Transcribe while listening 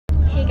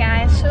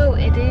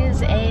It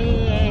is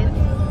a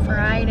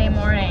Friday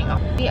morning.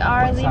 We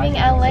are leaving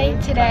LA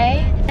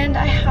today, and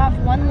I have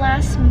one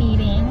last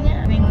meeting.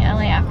 Leaving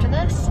LA after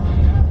this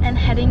and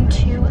heading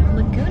to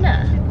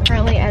Laguna.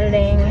 Currently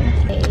editing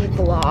a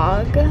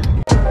vlog.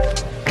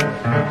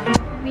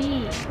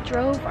 We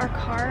drove our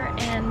car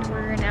and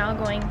we're now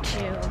going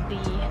to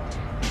the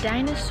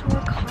Dinosaur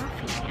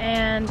Coffee,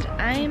 and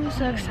I'm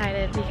so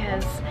excited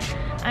because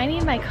I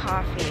need my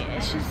coffee.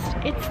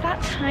 It's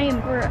that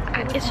time where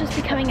it's just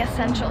becoming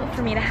essential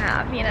for me to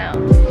have, you know?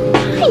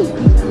 Hi!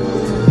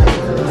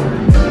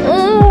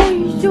 Oh,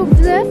 you're so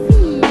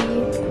fluffy.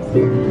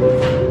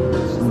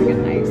 It's just like a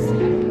nice.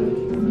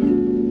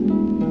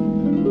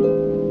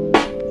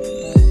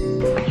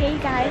 Hey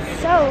guys,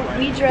 so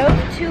we drove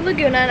to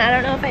Laguna, and I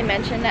don't know if I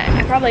mentioned that,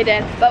 I probably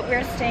did, but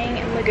we're staying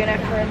in Laguna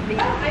for the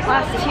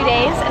last 2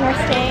 days, and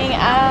we're staying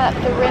at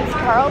the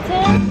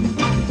Ritz-Carlton.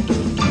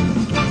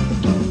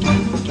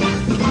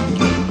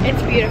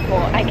 It's beautiful,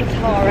 I can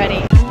tell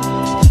already.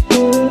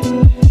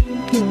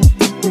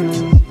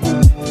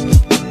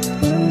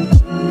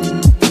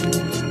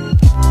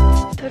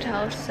 This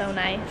hotel is so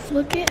nice.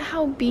 Look at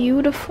how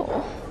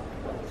beautiful.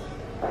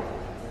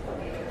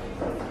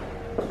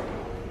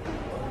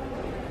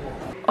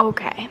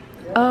 Okay.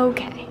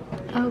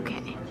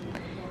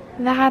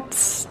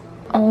 That's,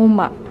 oh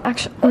my,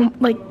 actually,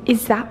 like,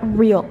 is that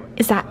real?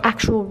 Is that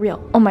actual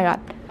real? Oh my god.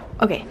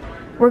 Okay,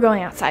 we're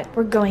going outside.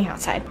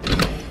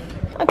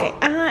 Okay,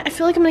 I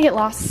feel like I'm gonna get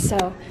lost,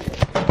 so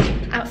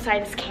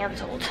outside is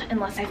canceled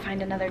unless I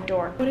find another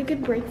door. What a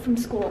good break from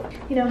school.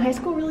 You know, high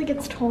school really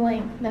gets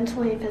tolling,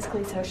 mentally,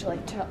 physically, socially,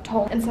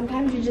 toll. And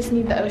sometimes you just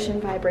need the ocean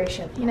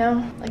vibration, you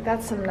know? Like,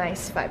 that's some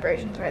nice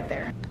vibrations right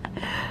there.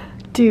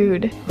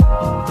 Dude.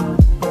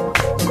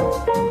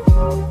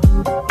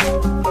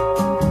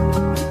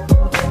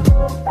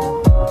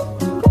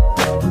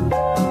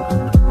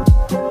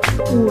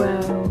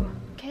 Whoa.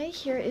 Okay,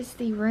 here is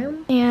the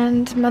room.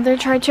 And Mother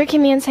tried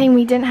tricking me and saying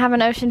we didn't have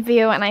an ocean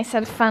view, and I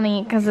said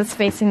funny because it's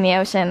facing the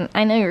ocean.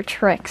 I know your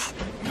tricks.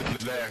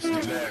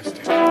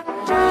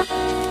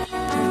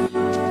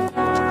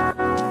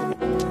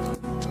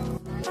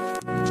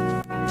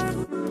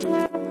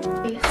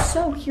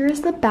 So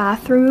here's the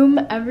bathroom.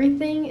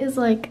 Everything is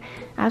like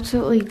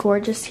absolutely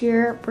gorgeous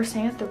here. We're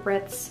staying at the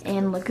Ritz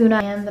in Laguna,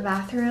 and the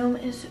bathroom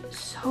is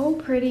so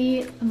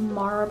pretty. The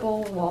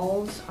marble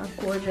walls are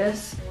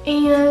gorgeous.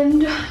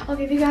 And I'll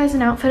give you guys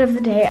an outfit of the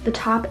day. The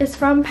top is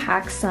from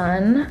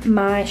PacSun.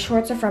 My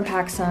shorts are from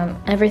PacSun.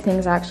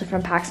 Everything's actually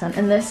from PacSun.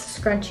 And this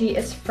scrunchie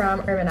is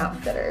from Urban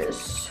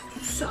Outfitters.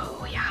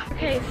 So yeah.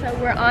 Okay, so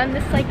we're on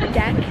this like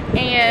deck,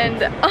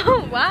 and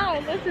oh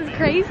wow, this is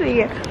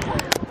crazy.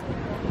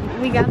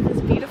 We got this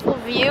beautiful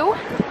view.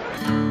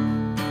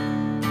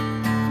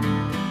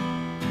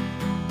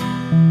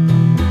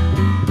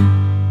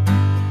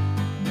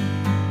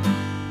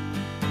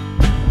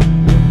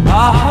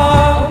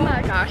 Oh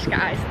my gosh,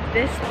 guys,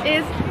 this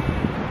is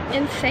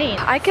insane.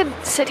 I could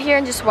sit here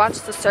and just watch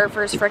the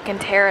surfers freaking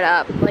tear it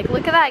up. Like,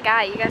 look at that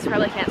guy. You guys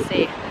probably can't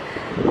see,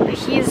 but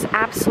he's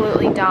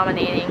absolutely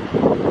dominating.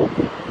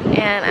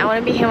 And I want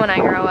to be him when I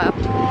grow up.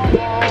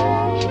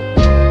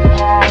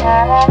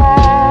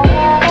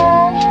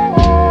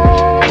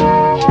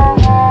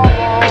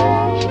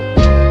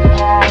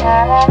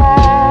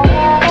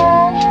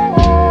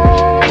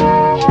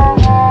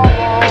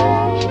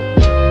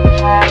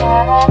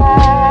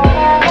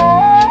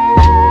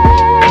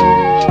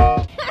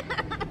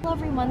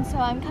 So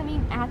I'm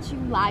coming at you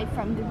live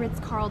from the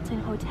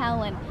Ritz-Carlton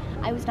Hotel, and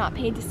I was not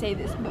paid to say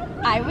this, but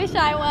I wish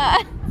I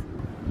was.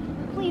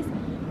 Please,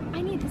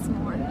 I need this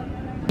more.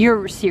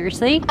 You're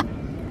seriously?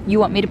 You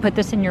want me to put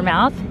this in your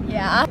mouth?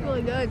 Yeah,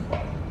 really good.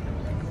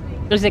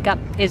 Is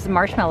the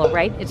marshmallow,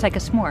 right? It's like a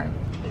s'more.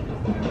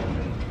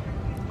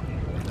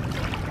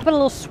 Put a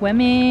little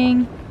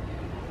swimming.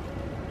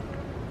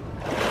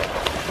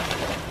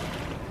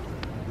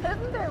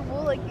 Isn't there a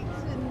rule like you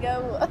shouldn't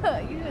go,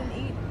 you shouldn't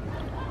eat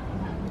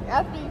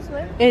after you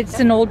swim? It's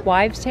an old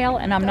wives' tale,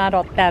 and I'm not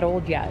that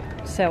old yet,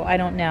 so I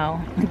don't know.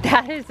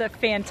 That is a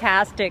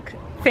fantastic.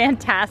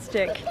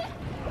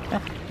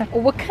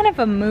 What kind of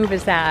a move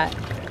is that?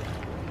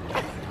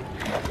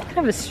 What kind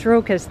of a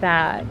stroke is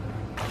that?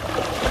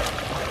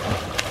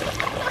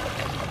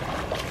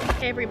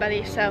 Hey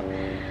everybody, so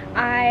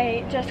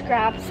I just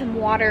grabbed some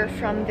water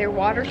from their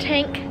water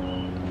tank.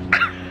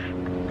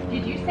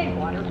 Did you say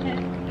water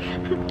tank?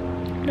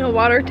 No,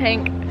 water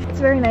tank. It's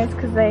very nice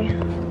because they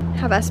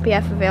have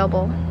SPF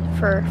available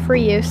for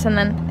free use, and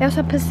then they also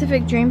have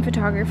Pacific Dream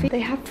Photography. They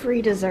have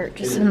free dessert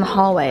just in the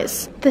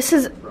hallways. This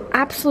is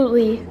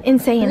absolutely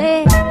insane.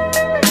 Here at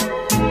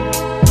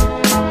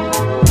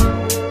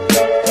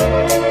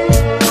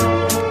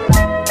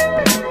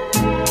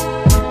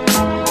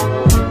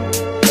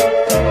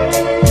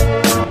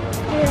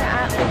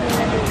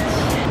Laguna Beach,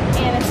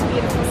 and it's a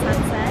beautiful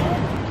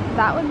sunset.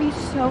 That would be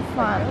so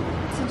fun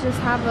to just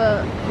have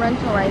a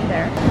rental right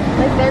there.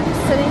 Like, they're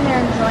just sitting there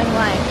enjoying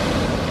life.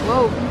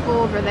 Whoa,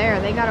 people over there,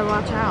 they gotta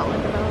watch out.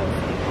 Look at those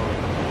people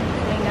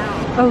hang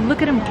out. Oh,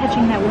 look at him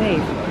catching that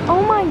wave.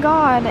 Oh my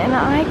god, an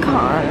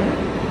icon.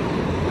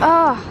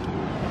 Oh,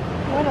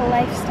 what a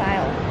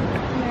lifestyle.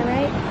 Am I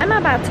right? I'm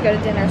about to go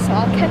to dinner, so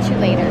I'll catch you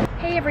later.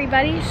 Hey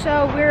everybody,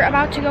 so we're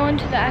about to go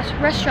into the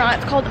restaurant.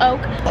 It's called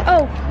Oak.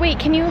 Oh, wait,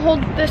 can you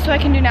hold this so I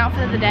can do an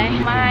outfit of the day?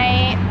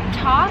 My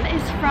top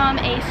is from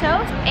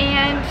ASOS,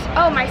 and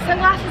oh, my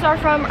sunglasses are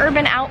from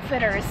Urban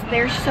Outfitters.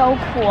 They're so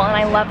cool, and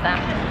I love them.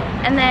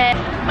 And then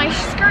my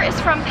skirt is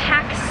from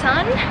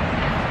PacSun.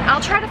 I'll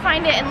try to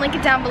find it and link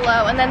it down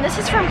below. And then this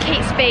is from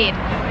Kate Spade.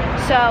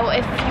 So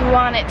if you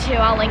want it too,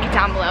 I'll link it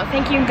down below.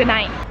 Thank you and good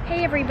night.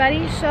 Hey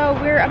everybody, so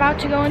we're about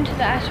to go into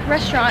the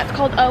restaurant. It's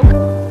called Oak.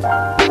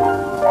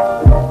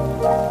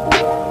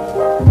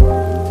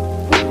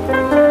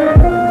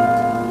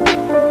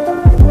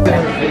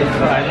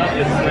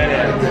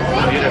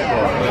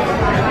 Beautiful.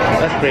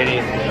 That's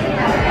pretty.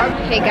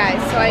 Hey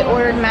guys, so I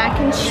ordered mac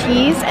and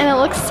cheese and it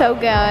looks so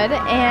good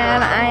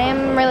and I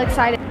am really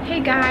excited. Hey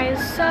guys,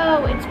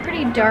 so it's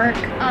pretty dark.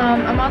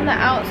 I'm on the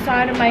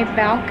outside of my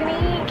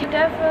balcony. You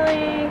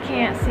definitely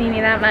can't see me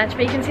that much,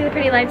 but you can see the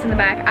pretty lights in the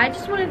back. I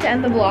just wanted to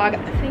end the vlog.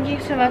 Thank you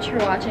so much for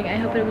watching. I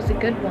hope it was a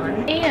good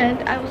one.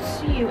 And I will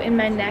see you in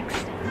my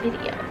next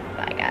video.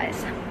 Bye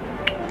guys.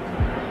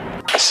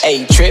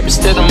 Hey, trips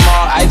to the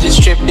mall, I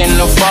just tripped in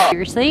the fall.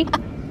 Seriously?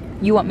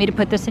 You want me to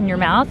put this in your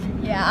mouth?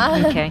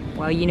 Yeah. Okay,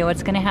 well, you know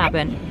what's gonna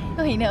happen.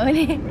 I know. I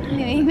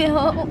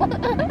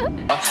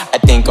I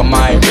think I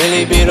might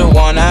really be the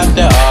one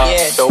after all.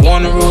 Yeah, the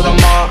one to rule them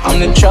all, I'm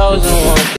the chosen one.